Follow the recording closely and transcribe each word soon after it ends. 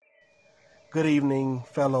Good evening,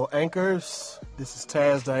 fellow anchors. This is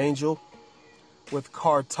Taz the Angel with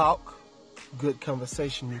Car Talk. Good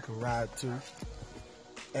conversation you can ride to.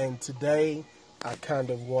 And today I kind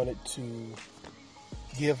of wanted to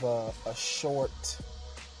give a short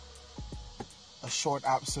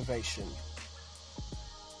observation.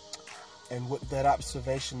 And what that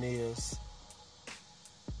observation is,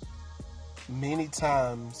 many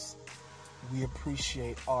times we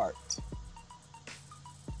appreciate art,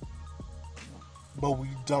 but we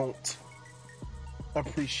don't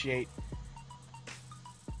appreciate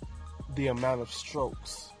the amount of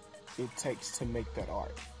strokes it takes to make that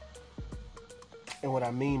art. And what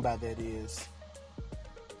I mean by that is,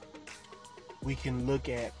 we can look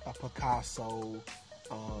at a Picasso,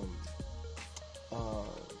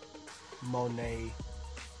 Monet,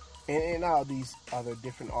 and all these other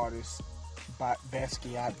different artists,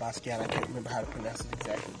 Basquiat, I can't remember how to pronounce it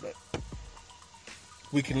exactly, but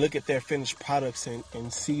we can look at their finished products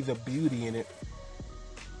and see the beauty in it,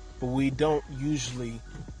 but we don't usually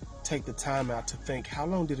take the time out to think, how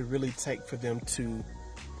long did it really take for them to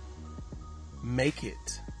make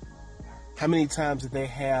it? How many times did they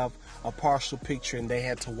have a partial picture and they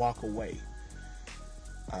had to walk away?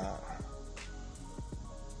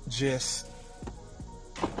 Just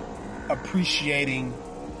appreciating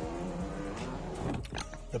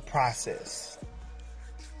the process.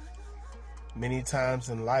 Many times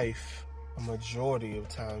in life, a majority of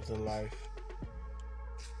times in life,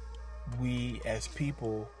 we as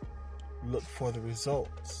people look for the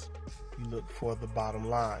results. We look for the bottom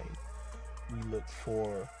line. We look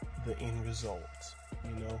for the end result,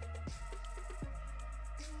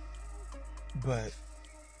 But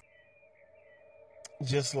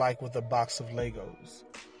just like with a box of Legos,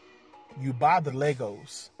 you buy the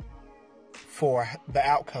Legos for the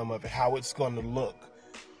outcome of it, how it's going to look.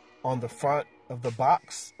 On the front of the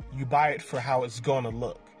box, you buy it for how it's going to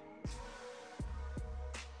look.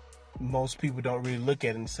 Most people don't really look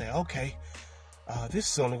at it and say, okay,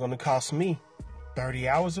 this is only going to cost me 30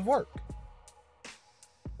 hours of work.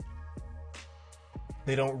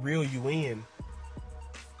 They don't reel you in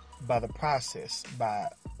by the process,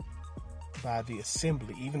 by the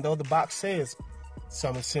assembly. Even though the box says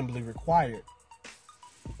some assembly required,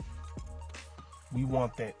 we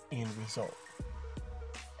want that end result.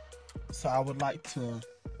 So I would like to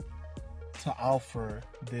offer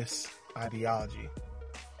this ideology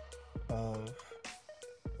of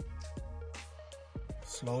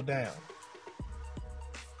slow down,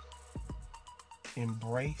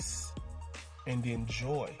 embrace and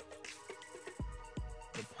enjoy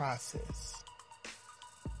the process,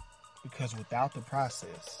 because without the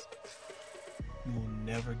process, you will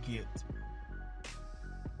never get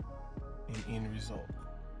an end result.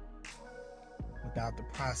 Without the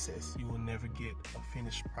process, you will never get a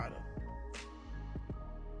finished product.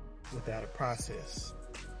 Without a process,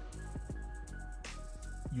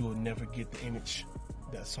 you will never get the image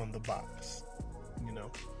that's on the box,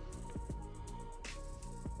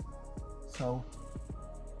 So,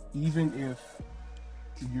 even if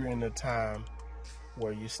you're in a time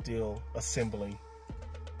where you're still assembling,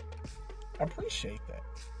 appreciate that,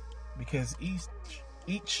 because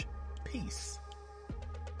each piece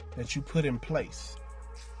that you put in place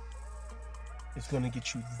is going to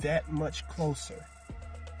get you that much closer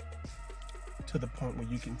to the point where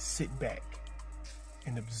you can sit back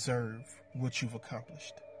and observe what you've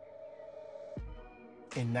accomplished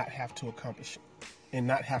and not have to accomplish it and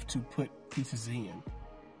not have to put pieces in.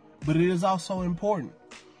 But it is also important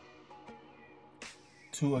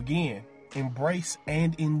to, again, embrace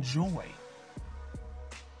and enjoy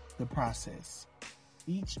the process.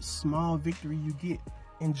 Each small victory you get,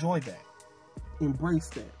 enjoy that. Embrace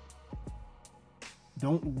that.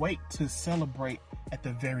 Don't wait to celebrate at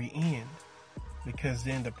the very end, because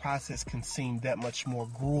then the process can seem that much more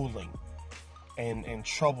grueling and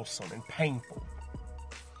troublesome and painful.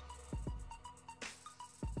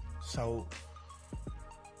 So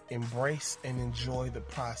embrace and enjoy the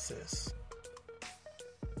process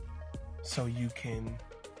so you can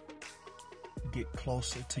get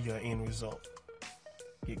closer to your end result.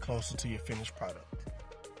 Get closer to your finished product.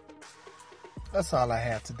 That's all I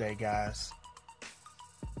have today, guys.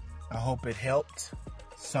 I hope it helped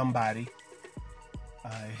somebody.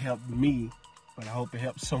 It helped me, but I hope it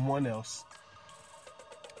helps someone else.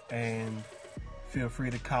 And feel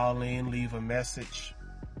free to call in, leave a message,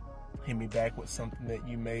 hit me back with something that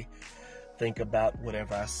you may think about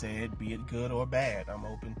whatever I said, be it good or bad. I'm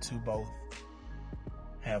open to both.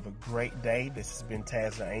 Have a great day. This has been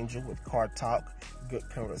Taz the Angel with Car Talk. Good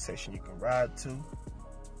conversation you can ride to.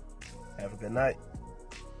 Have a good night.